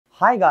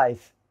Hi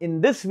guys, in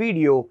this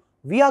video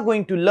we are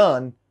going to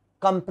learn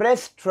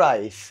compressed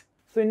tries.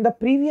 So in the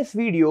previous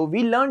video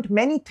we learned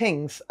many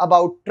things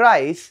about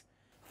tries.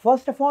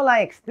 First of all, I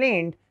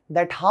explained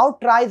that how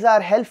tries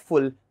are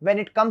helpful when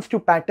it comes to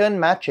pattern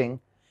matching,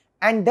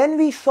 and then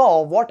we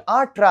saw what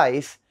are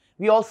tries.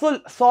 We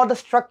also saw the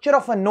structure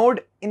of a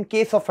node in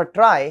case of a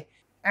trie,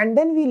 and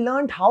then we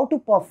learned how to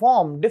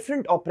perform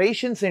different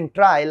operations in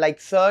trie like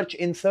search,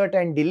 insert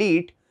and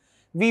delete.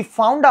 We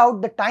found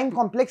out the time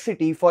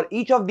complexity for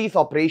each of these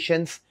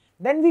operations.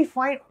 Then we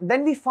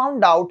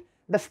found out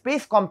the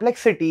space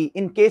complexity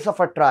in case of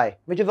a trie,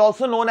 which is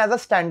also known as a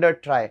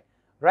standard trie,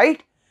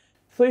 right?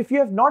 So if you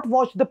have not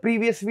watched the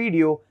previous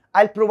video,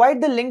 I'll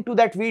provide the link to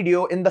that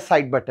video in the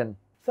side button.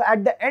 So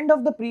at the end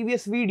of the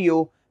previous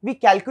video, we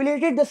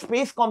calculated the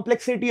space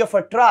complexity of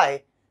a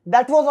trie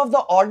that was of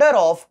the order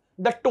of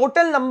the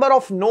total number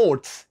of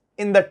nodes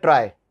in the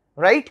trie,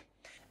 right?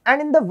 And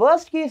in the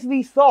worst case,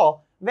 we saw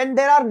when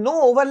there are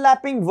no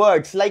overlapping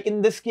words, like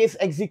in this case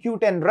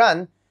execute and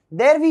run,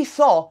 there we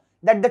saw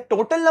that the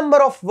total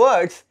number of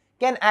words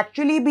can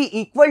actually be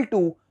equal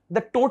to the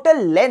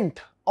total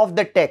length of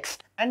the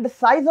text, and the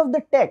size of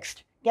the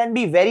text can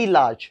be very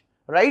large,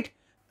 right?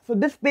 So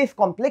this space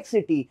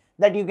complexity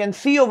that you can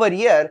see over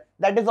here,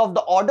 that is of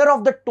the order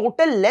of the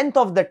total length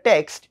of the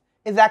text,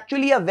 is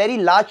actually a very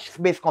large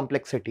space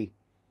complexity,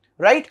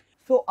 right?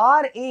 So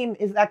our aim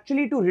is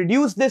actually to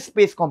reduce this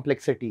space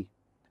complexity,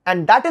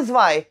 and that is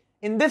why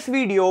in this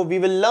video we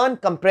will learn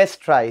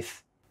compressed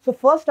tries. So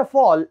first of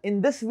all,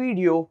 in this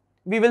video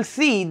we will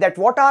see that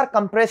what are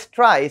compressed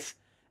tries,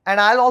 and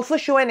I'll also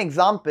show an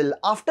example.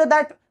 After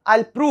that,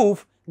 I'll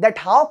prove that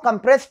how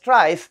compressed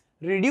tries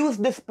reduce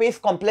this space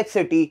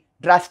complexity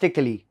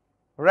drastically,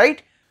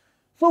 right?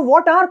 So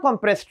what are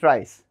compressed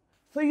tries?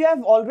 So you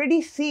have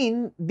already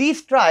seen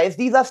these tries.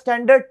 These are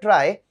standard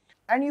trie,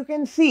 and you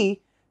can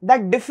see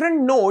that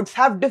different nodes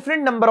have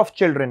different number of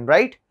children,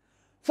 right?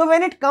 So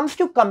when it comes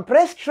to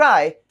compressed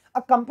trie,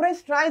 a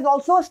compressed trie is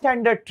also a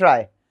standard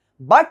trie,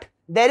 but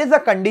there is a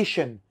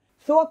condition.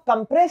 So a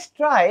compressed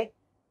trie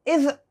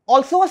is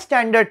also a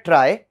standard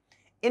trie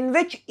in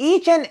which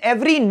each and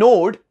every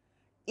node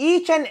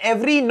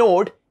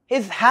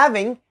is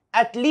having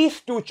at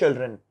least 2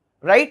 children,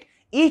 right?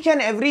 Each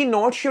and every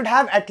node should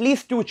have at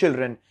least 2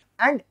 children,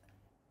 and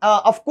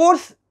of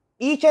course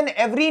each and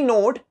every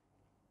node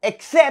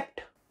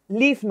except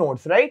leaf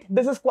nodes, right?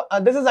 This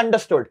is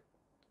understood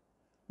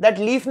that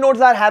leaf nodes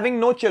are having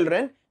no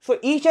children. So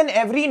each and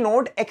every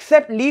node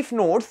except leaf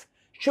nodes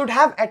should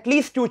have at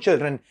least 2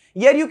 children.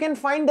 Here you can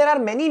find there are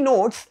many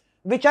nodes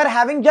which are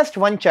having just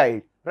one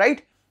child,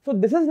 right? So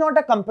this is not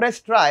a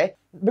compressed trie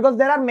because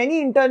there are many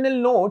internal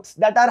nodes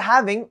that are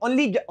having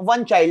only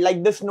one child,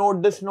 like this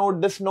node, this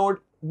node, this node,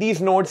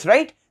 these nodes,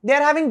 right? They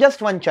are having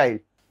just one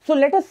child. So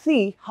let us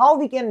see how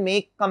we can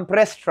make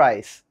compressed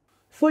tries.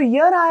 So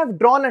here I have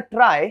drawn a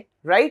trie,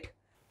 right?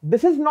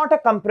 This is not a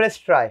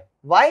compressed trie.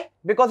 Why?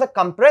 Because a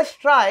compressed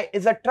trie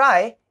is a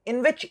trie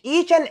in which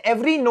each and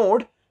every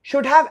node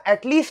should have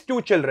at least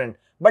 2 children.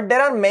 But there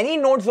are many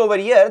nodes over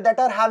here that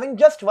are having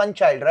just one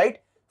child, right?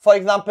 For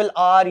example,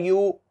 R,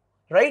 U,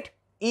 right?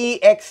 E,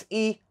 X,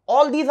 E,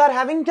 all these are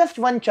having just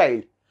one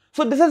child.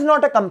 So this is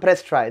not a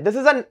compressed trie. This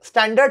is a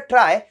standard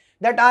trie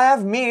that I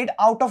have made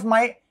out of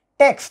my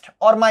text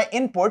or my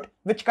input,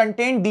 which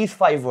contained these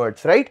 5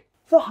 words, right?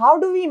 So how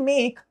do we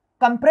make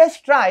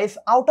compressed tries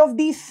out of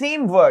these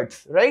same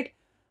words, right?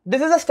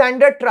 This is a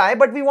standard trie,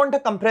 but we want a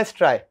compressed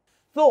trie.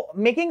 So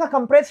making a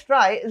compressed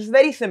trie is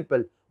very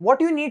simple. What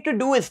you need to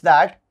do is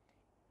that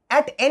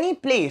at any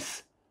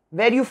place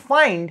where you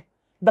find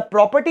the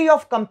property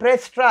of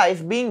compressed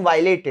tries being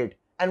violated,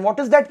 and what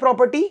is that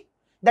property?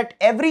 That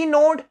every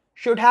node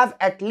should have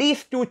at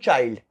least 2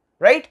 child,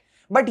 right?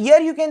 But here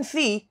you can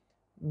see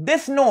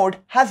this node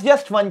has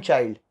just one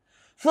child.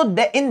 So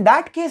in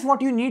that case,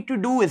 what you need to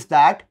do is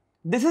that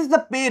this is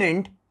the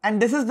parent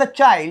and this is the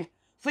child.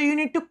 So you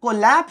need to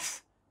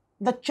collapse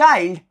the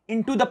child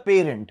into the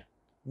parent.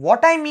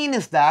 What I mean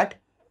is that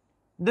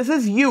this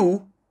is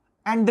U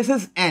and this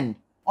is N,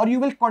 or you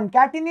will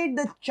concatenate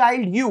the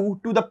child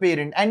U to the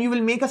parent and you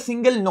will make a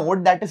single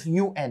node that is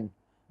UN,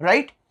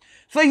 right?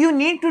 So you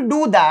need to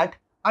do that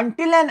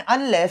until and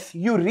unless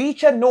you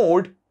reach a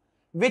node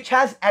which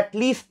has at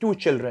least 2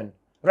 children,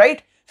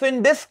 right? So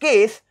in this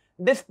case,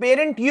 this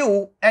parent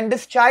U and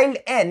this child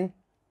N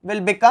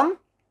will become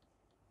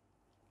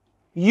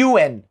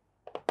UN,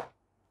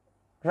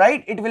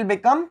 right? It will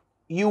become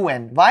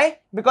UN. Why?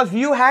 Because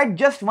you had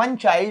just one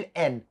child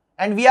N,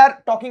 and we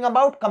are talking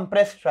about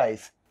compressed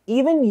tries.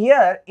 Even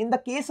here in the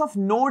case of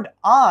node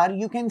R,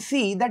 you can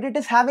see that it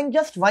is having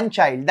just one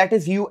child, that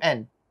is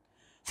UN.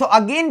 So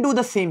again do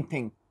the same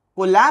thing.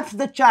 Collapse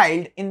the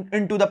child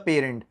into the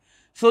parent.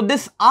 So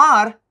this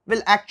R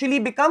will actually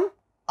become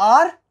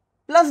R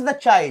plus the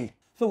child.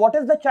 So what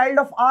is the child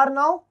of R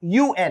now?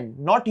 UN,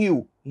 not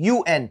U,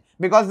 UN,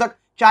 because the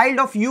child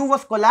of U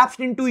was collapsed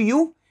into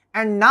U,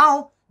 and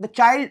now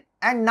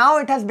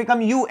it has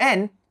become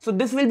UN, so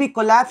this will be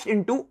collapsed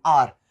into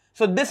R.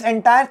 So this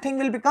entire thing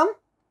will become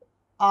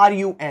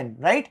RUN,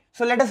 right?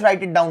 So let us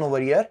write it down over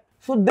here.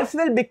 So this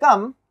will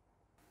become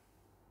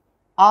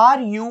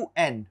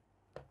RUN,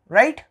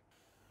 right?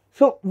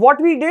 So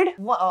what we did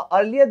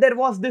earlier, there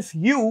was this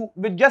U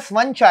with just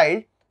one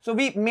child, so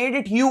we made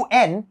it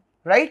UN,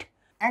 right?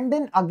 And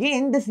then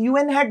again this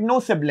UN had no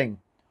sibling,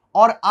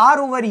 or R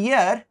over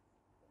here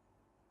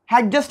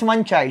had just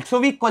one child,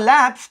 so we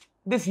collapsed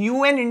this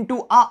UN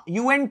into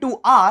UN to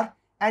R,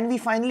 and we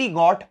finally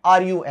got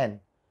RUN,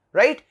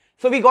 right?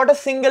 So we got a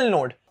single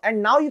node,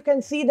 and now you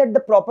can see that the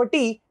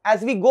property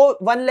as we go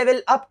one level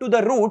up to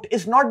the root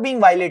is not being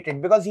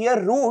violated, because here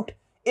root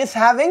is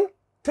having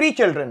 3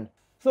 children.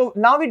 So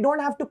now we don't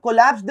have to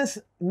collapse this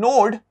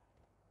node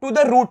to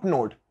the root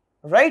node,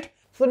 right?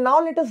 So now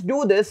let us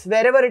do this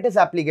wherever it is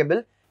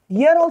applicable.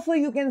 Here also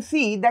you can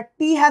see that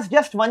T has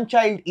just one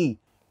child E.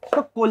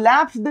 So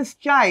collapse this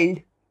child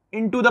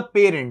into the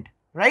parent,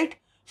 right?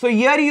 So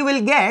here you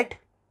will get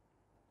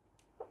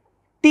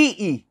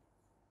TE,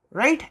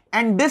 right?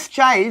 And this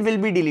child will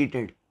be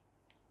deleted,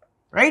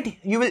 right?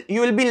 You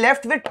will be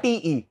left with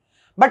TE.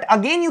 But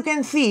again you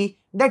can see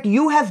that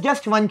U has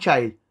just one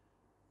child.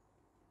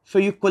 So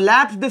you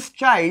collapse this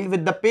child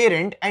with the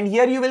parent, and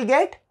here you will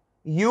get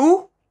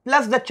U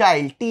plus the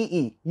child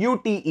TE,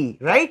 UTE,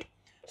 right?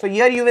 So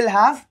here you will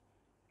have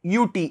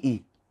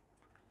UTE.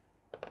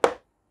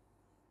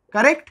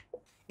 Correct?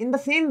 In the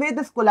same way,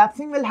 this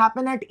collapsing will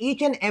happen at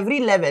each and every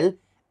level,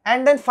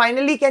 and then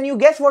finally, can you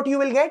guess what you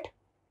will get?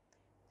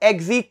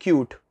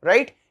 Execute,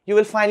 right? You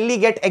will finally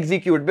get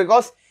execute,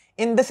 because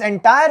in this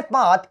entire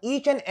path,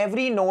 each and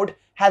every node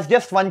has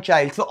just one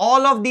child. So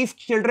all of these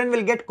children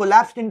will get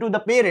collapsed into the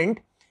parent,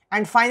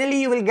 and finally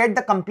you will get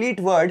the complete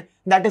word,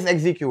 that is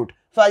execute.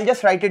 So I'll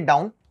just write it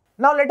down.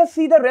 Now let us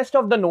see the rest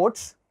of the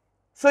nodes.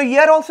 So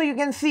here also you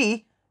can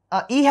see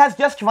E has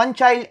just one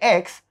child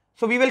X.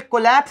 So we will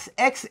collapse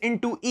X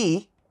into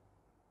E.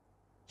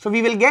 So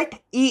we will get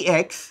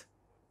EX,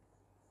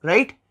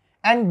 right?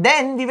 And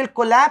then we will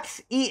collapse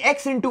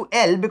EX into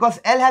L, because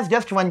L has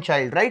just one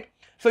child, right?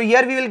 So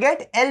here we will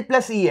get L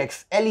plus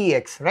EX,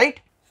 LEX, right?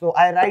 So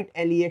I write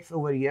LEX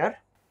over here.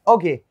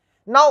 Okay.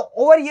 Now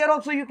over here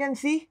also you can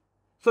see.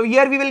 So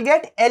here we will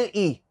get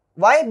LE.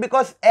 Why?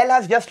 Because L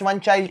has just one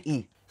child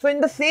E. So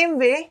in the same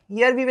way,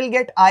 here we will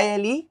get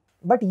ILE.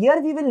 But here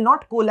we will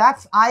not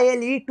collapse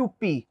ILE to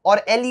P or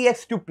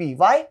LEX to P.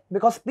 Why?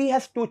 Because P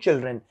has 2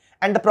 children.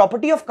 And the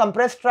property of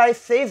compressed trie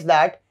says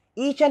that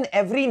each and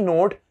every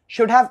node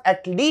should have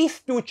at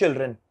least 2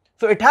 children.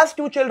 So it has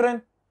 2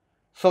 children.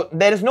 So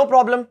there is no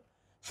problem.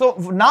 So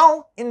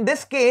now in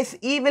this case,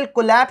 E will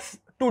collapse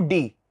to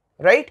D,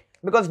 right?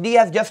 Because D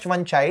has just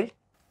one child.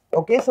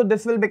 Okay, so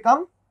this will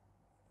become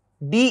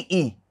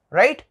DE,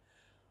 right?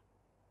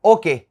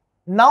 Okay,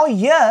 now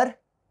here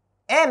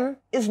M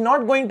is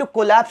not going to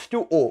collapse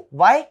to O.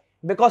 Why?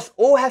 Because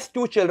O has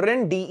 2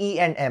 children, DE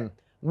and M.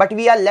 But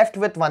we are left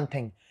with one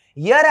thing.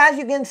 Here as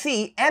you can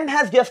see, M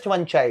has just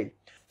one child.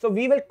 So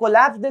we will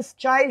collapse this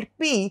child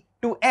P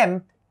to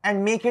M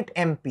and make it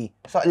MP.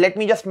 So let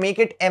me just make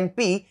it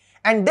MP.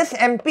 And this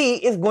MP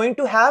is going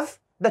to have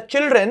the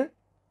children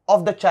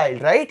of the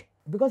child, right?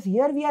 Because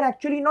here we are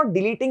actually not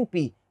deleting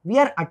P. We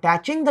are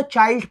attaching the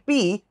child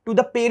P to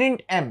the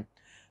parent M.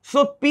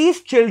 So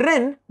P's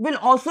children will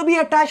also be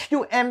attached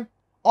to M,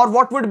 or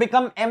what would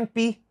become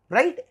MP,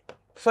 right?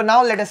 So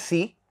now let us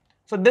see.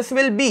 So this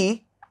will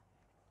be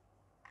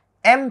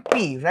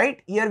MP,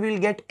 right? Here we will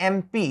get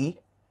MP,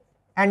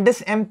 and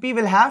this MP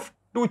will have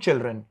 2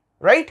 children,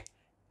 right?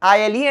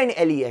 ILE and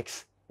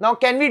LEX. Now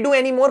can we do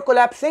any more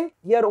collapsing?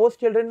 Here O's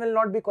children will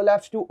not be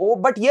collapsed to O,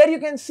 but here you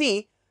can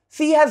see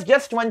C has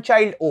just one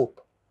child O.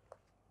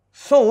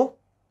 So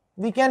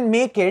we can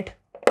make it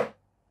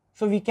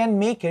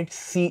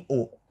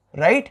CO,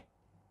 right?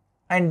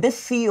 And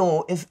this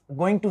CO is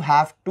going to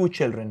have 2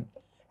 children,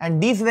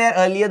 and these were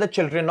earlier the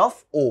children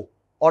of O,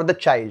 or the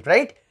child,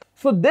 right?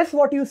 So this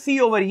what you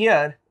see over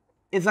here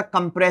is a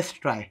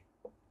compressed trie,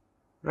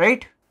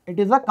 right? It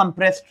is a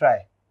compressed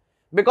trie,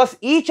 because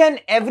each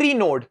and every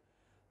node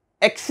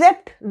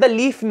except the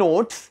leaf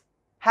nodes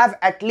have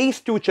at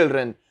least 2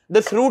 children.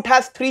 This root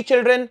has 3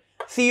 children,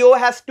 CO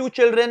has 2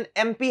 children,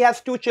 MP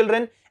has 2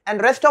 children,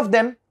 and rest of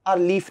them are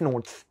leaf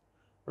nodes,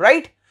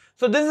 right?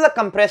 So this is a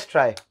compressed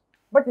trie.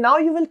 But now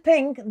you will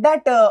think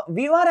that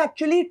we were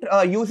actually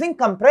using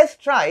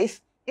compressed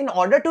tries in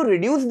order to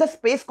reduce the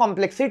space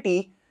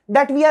complexity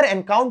that we are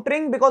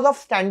encountering because of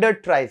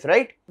standard tries,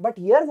 right? But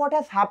here what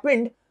has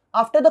happened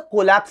after the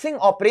collapsing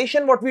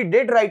operation, what we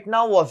did right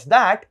now was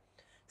that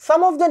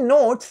some of the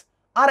nodes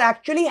are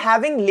actually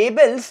having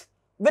labels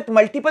with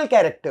multiple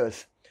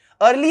characters.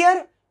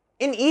 Earlier,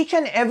 in each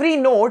and every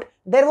node,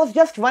 there was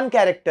just one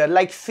character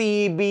like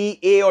C, B,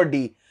 A or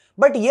D.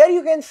 But here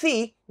you can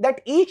see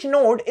that each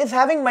node is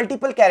having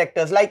multiple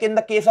characters, like in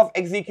the case of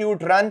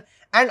execute, run,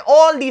 and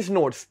all these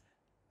nodes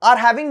are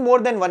having more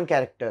than one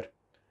character.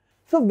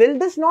 So will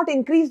this not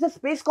increase the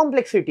space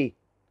complexity?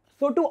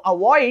 So to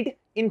avoid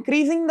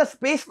increasing the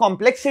space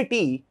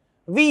complexity,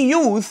 we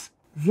use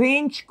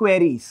range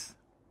queries.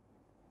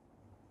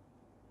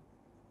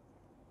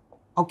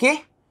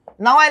 Okay,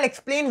 now I'll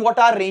explain what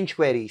are range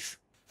queries.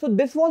 So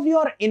this was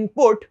your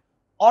input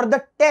or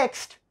the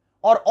text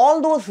or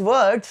all those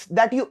words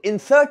that you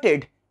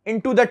inserted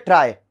into the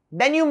trie.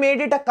 Then you made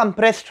it a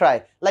compressed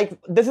trie. Like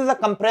this is a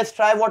compressed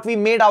trie what we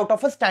made out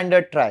of a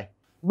standard trie.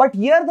 But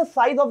here the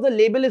size of the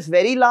label is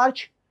very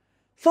large.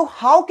 So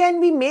how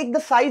can we make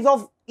the size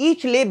of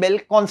each label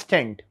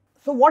constant?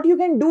 So what you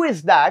can do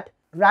is that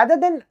rather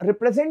than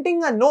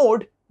representing a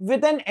node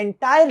with an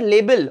entire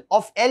label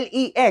of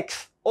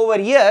LEX over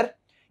here,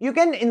 you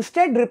can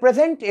instead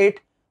represent it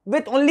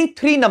with only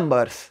 3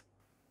 numbers.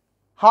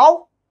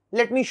 How?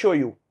 Let me show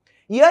you.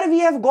 Here we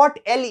have got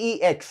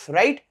LEX,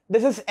 right?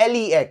 This is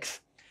LEX.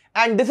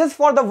 And this is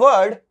for the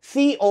word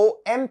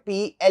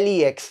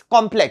COMPLEX,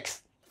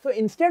 complex. So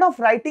instead of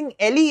writing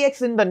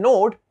LEX in the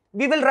node,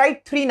 we will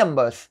write 3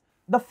 numbers.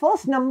 The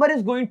first number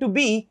is going to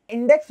be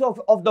index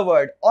of the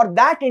word, or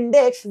that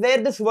index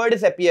where this word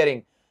is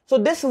appearing. So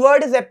this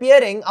word is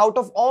appearing out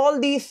of all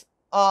these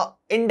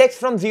index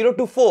from 0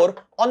 to 4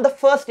 on the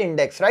first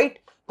index, right?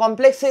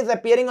 Complex is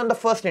appearing on the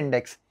first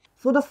index.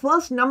 So the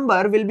first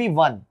number will be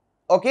 1,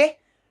 okay?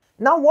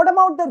 Now what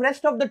about the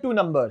rest of the 2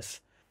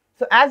 numbers?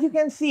 So as you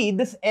can see,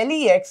 this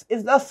LEX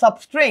is the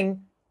substring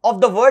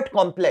of the word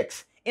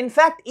complex. In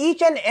fact,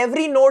 each and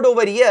every node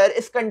over here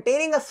is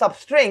containing a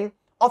substring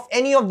of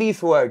any of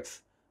these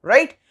words,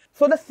 right?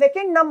 So the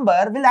second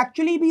number will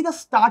actually be the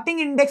starting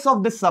index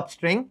of this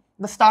substring,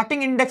 the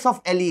starting index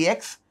of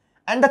LEX,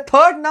 and the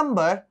third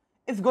number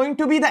is going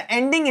to be the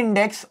ending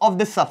index of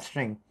this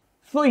substring.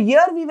 So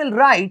here we will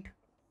write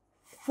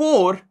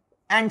 4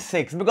 and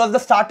 6 because the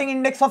starting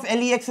index of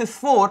LEX is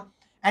 4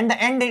 and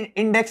the end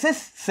index is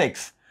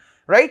 6,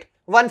 right?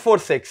 1, 4,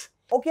 6.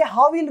 Okay,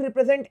 how we'll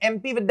represent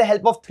MP with the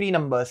help of 3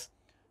 numbers?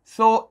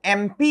 So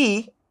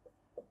MP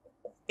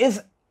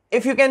is,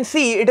 if you can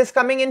see, it is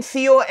coming in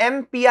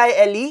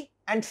COMPILE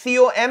and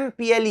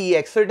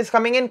COMPLEX. So it is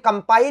coming in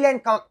compile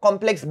and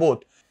complex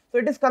both. So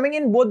it is coming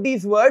in both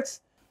these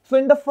words. So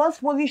in the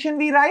first position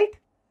we write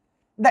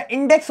the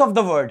index of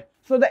the word.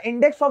 So the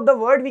index of the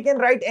word, we can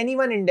write any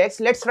one index.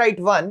 Let's write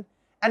 1.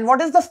 And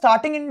what is the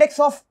starting index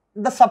of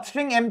the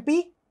substring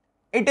MP?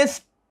 It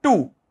is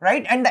 2,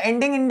 right? And the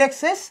ending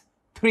index is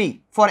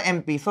 3 for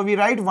MP. So we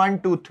write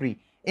 1, 2, 3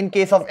 in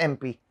case of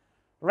MP,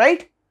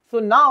 right? So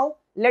now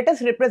let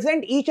us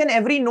represent each and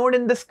every node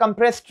in this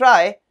compressed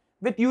trie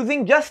with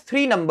using just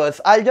 3 numbers.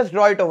 I'll just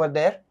draw it over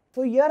there.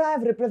 So here I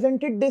have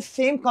represented this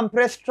same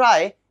compressed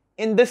trie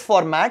in this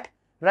format,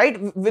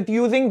 right? With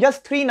using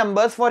just 3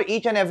 numbers for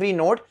each and every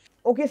node.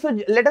 Okay, so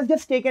let us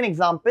just take an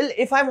example.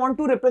 If I want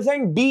to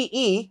represent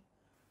DE,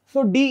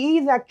 so DE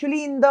is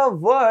actually in the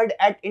word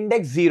at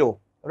index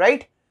 0,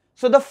 right?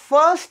 So the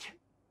first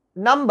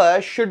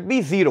number should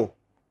be 0,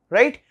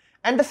 right?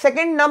 And the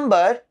second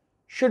number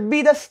should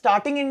be the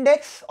starting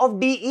index of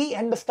DE,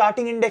 and the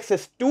starting index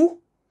is 2.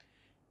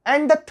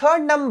 And the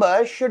third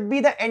number should be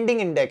the ending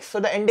index.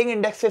 So the ending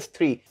index is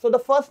 3. So the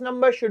first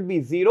number should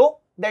be 0,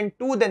 then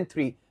 2, then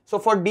 3. So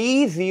for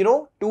DE,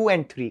 0, 2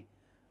 and 3,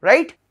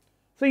 right?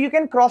 So you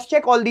can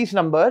cross-check all these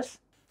numbers.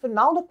 So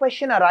now the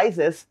question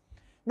arises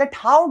that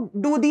how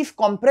do these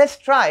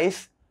compressed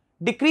tries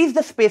decrease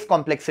the space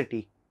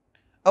complexity?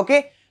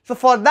 Okay, so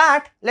for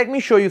that, let me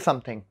show you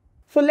something.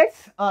 So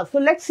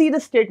let's see the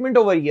statement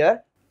over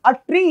here. A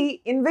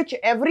tree in which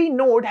every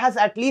node has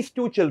at least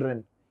 2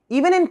 children.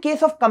 Even in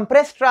case of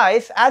compressed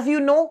tries, as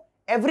you know,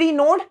 every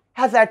node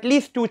has at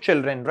least 2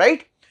 children,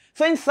 right?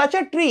 So in such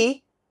a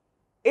tree,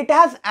 it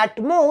has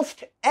at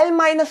most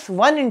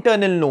L-1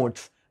 internal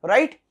nodes,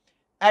 right?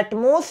 At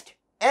most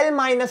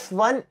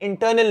L-1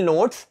 internal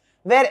nodes,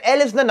 where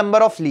L is the number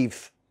of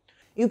leaves.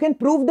 You can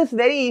prove this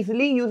very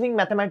easily using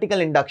mathematical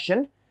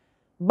induction.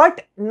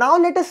 But now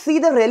let us see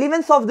the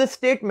relevance of this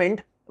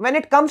statement when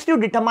it comes to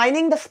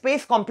determining the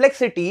space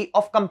complexity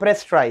of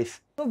compressed tries.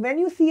 So when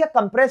you see a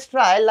compressed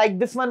trie like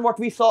this one what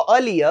we saw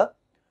earlier,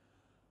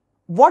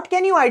 what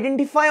can you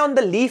identify on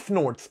the leaf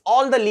nodes?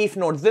 All the leaf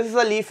nodes. This is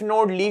a leaf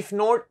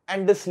node,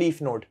 and this leaf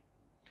node.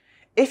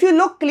 If you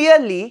look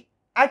clearly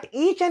at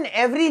each and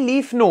every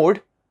leaf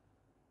node,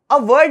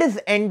 a word is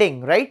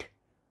ending, right?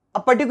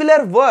 A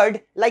particular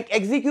word like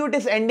execute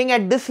is ending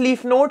at this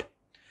leaf node.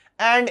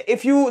 And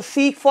if you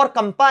seek for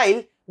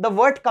compile, the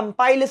word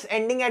compile is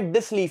ending at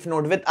this leaf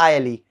node with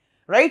ILE,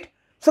 right?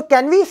 So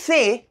can we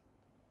say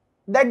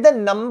that the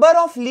number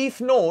of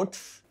leaf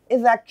nodes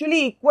is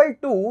actually equal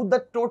to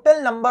the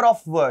total number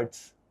of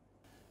words?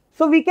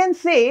 So we can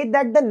say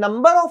that the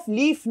number of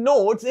leaf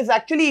nodes is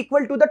actually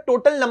equal to the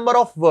total number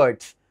of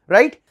words,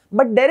 right?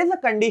 But there is a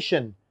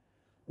condition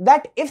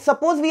that if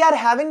suppose we are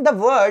having the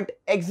word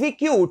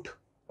execute,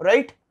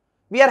 right?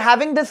 We are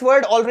having this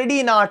word already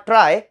in our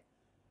trie.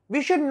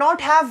 We should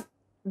not have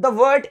the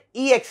word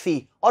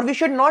exe, or we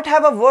should not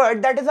have a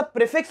word that is a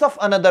prefix of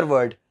another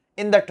word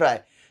in the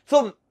trie.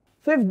 So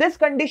if this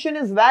condition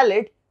is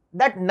valid,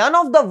 that none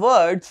of the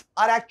words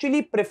are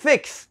actually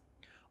prefix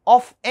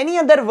of any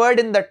other word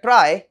in the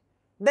trie,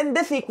 then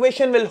this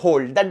equation will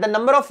hold, that the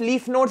number of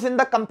leaf nodes in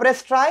the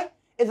compressed trie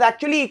is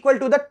actually equal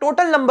to the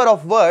total number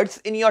of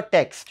words in your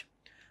text,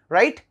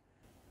 right?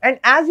 And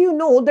as you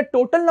know, the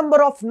total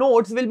number of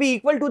nodes will be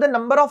equal to the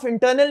number of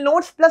internal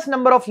nodes plus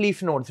number of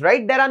leaf nodes,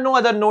 right? There are no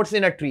other nodes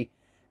in a tree.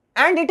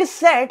 And it is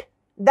said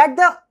that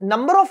the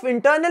number of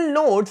internal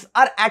nodes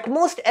are at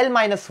most L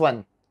minus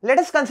 1. Let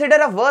us consider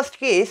a worst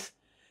case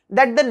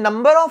that the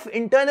number of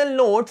internal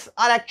nodes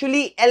are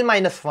actually L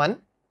minus 1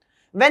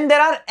 when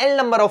there are L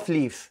number of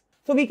leaves.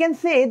 So we can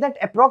say that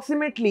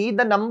approximately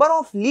the number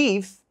of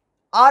leaves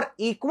are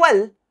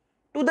equal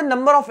to the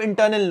number of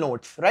internal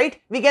nodes,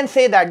 right? We can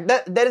say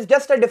that there is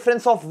just a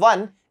difference of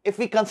 1 if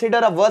we consider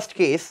a worst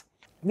case.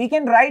 We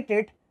can write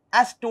it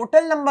as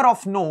total number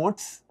of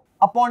nodes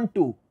upon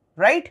 2,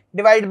 right?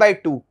 Divided by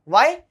 2.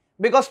 Why?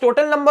 Because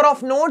total number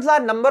of nodes are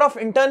number of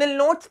internal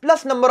nodes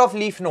plus number of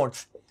leaf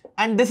nodes.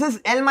 And this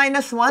is L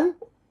minus 1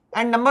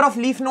 and number of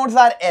leaf nodes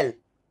are L,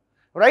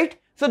 right?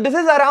 So this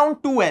is around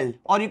 2L,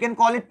 or you can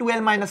call it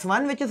 2L minus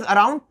 1, which is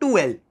around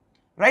 2L,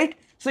 right?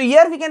 So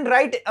here we can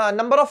write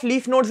number of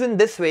leaf nodes in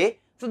this way.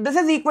 So this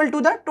is equal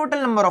to the total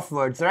number of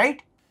words,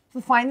 right?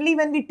 So finally,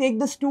 when we take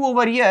this 2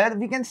 over here,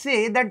 we can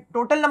say that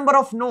total number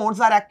of nodes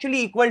are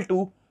actually equal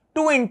to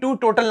 2 into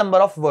total number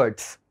of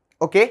words,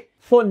 okay?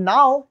 So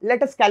now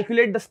let us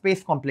calculate the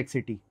space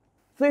complexity.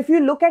 So if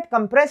you look at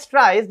compressed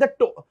tries,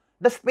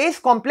 the space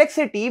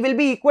complexity will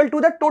be equal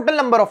to the total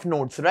number of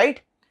nodes,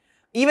 right?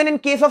 Even in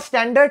case of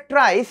standard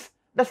tries,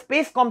 the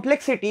space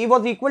complexity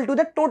was equal to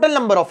the total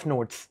number of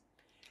nodes.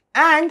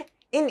 And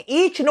in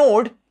each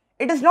node,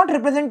 it is not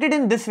represented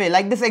in this way,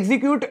 like this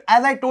execute,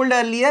 as I told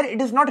earlier,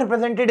 it is not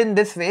represented in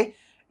this way.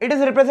 It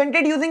is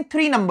represented using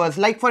 3 numbers,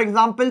 like for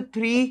example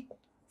 3,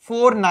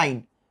 4,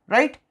 9,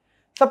 right?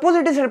 Suppose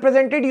it is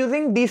represented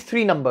using these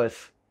 3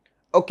 numbers,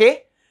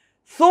 okay?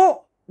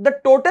 So the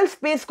total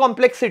space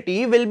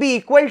complexity will be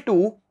equal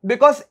to,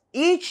 because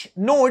each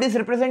node is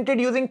represented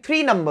using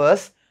 3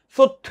 numbers,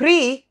 so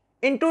 3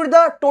 into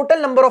the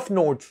total number of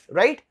nodes,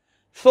 right?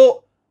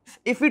 So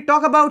if we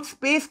talk about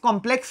space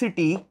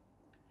complexity,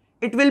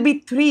 it will be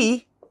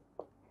 3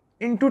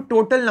 into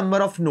total number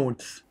of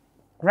nodes,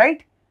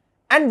 right?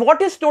 And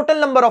what is total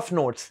number of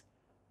nodes?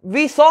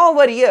 We saw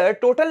over here,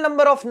 total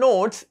number of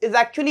nodes is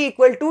actually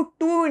equal to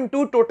 2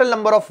 into total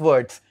number of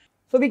words.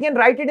 So we can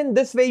write it in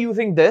this way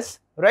using this,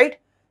 right?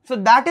 So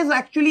that is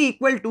actually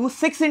equal to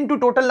 6 into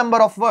total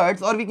number of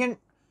words, or we can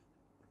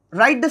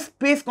write the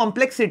space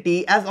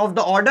complexity as of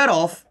the order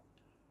of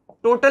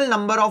total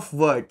number of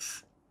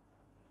words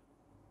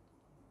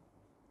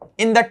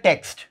in the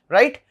text,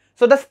 right?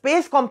 So the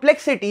space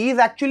complexity is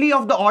actually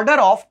of the order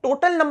of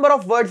total number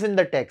of words in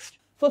the text.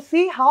 So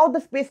see how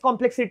the space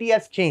complexity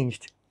has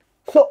changed.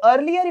 So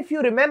earlier, if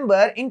you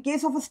remember, in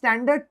case of a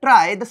standard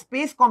try, the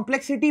space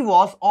complexity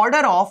was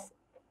order of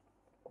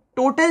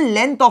total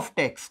length of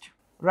text,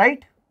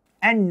 right?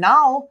 And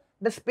now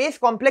the space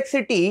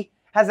complexity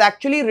has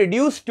actually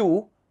reduced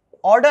to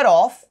order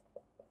of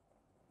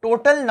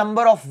total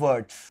number of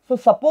words. So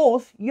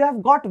suppose you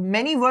have got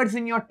many words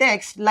in your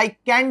text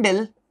like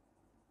candle,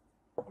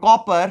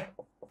 copper,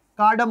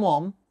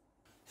 cardamom.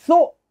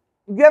 So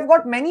you have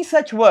got many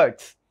such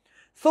words.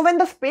 So when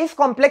the space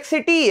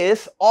complexity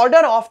is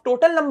order of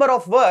total number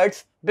of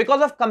words,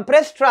 because of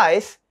compressed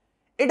tries,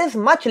 it is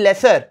much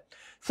lesser.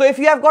 So if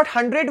you have got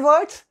 100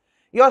 words,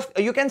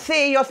 you can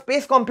say your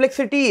space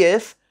complexity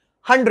is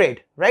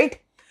 100, right?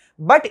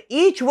 But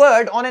each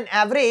word on an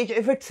average,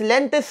 if its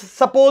length is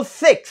suppose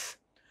 6,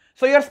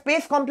 so your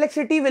space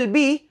complexity will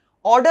be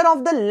order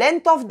of the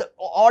length of the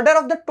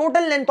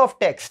total length of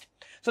text.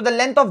 So the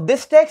length of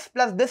this text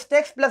plus this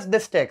text plus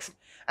this text.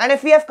 And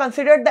if we have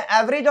considered the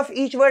average of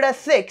each word as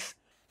 6,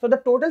 so the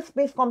total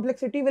space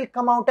complexity will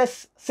come out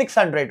as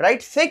 600,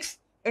 right? 6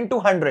 into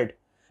 100,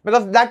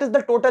 because that is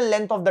the total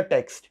length of the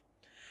text.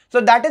 So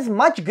that is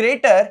much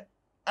greater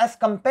as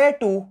compared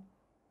to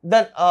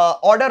the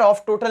order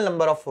of total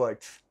number of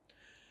words.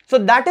 So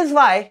that is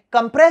why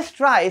compressed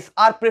tries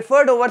are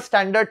preferred over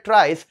standard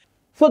tries.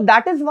 So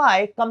that is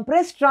why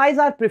compressed tries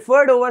are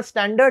preferred over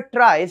standard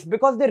tries,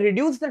 because they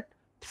reduce the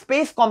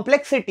space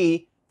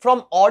complexity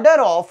from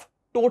order of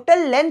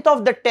total length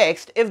of the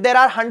text. If there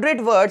are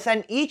 100 words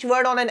and each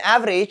word on an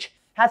average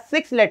has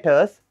 6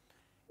 letters,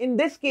 in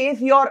this case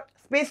your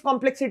space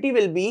complexity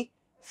will be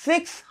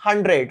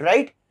 600,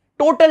 right?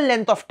 Total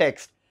length of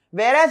text.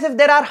 Whereas if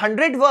there are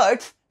 100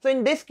 words, so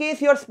in this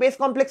case your space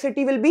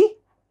complexity will be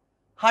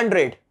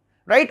 100,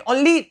 right?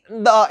 Only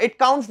it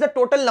counts the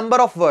total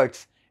number of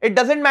words. It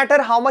doesn't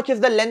matter how much is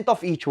the length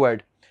of each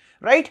word,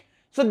 right?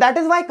 So that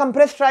is why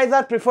compressed tries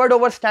are preferred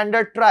over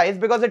standard tries,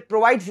 because it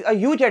provides a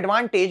huge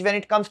advantage when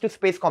it comes to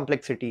space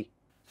complexity.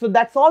 So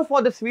that's all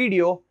for this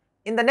video.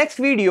 In the next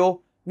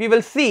video, we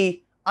will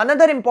see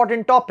another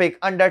important topic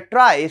under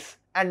tries,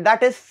 and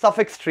that is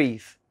suffix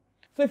trees.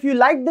 So if you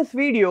like this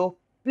video,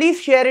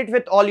 please share it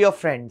with all your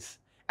friends.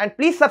 And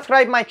please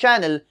subscribe my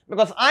channel,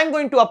 because I'm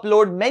going to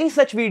upload many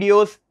such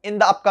videos in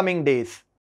the upcoming days.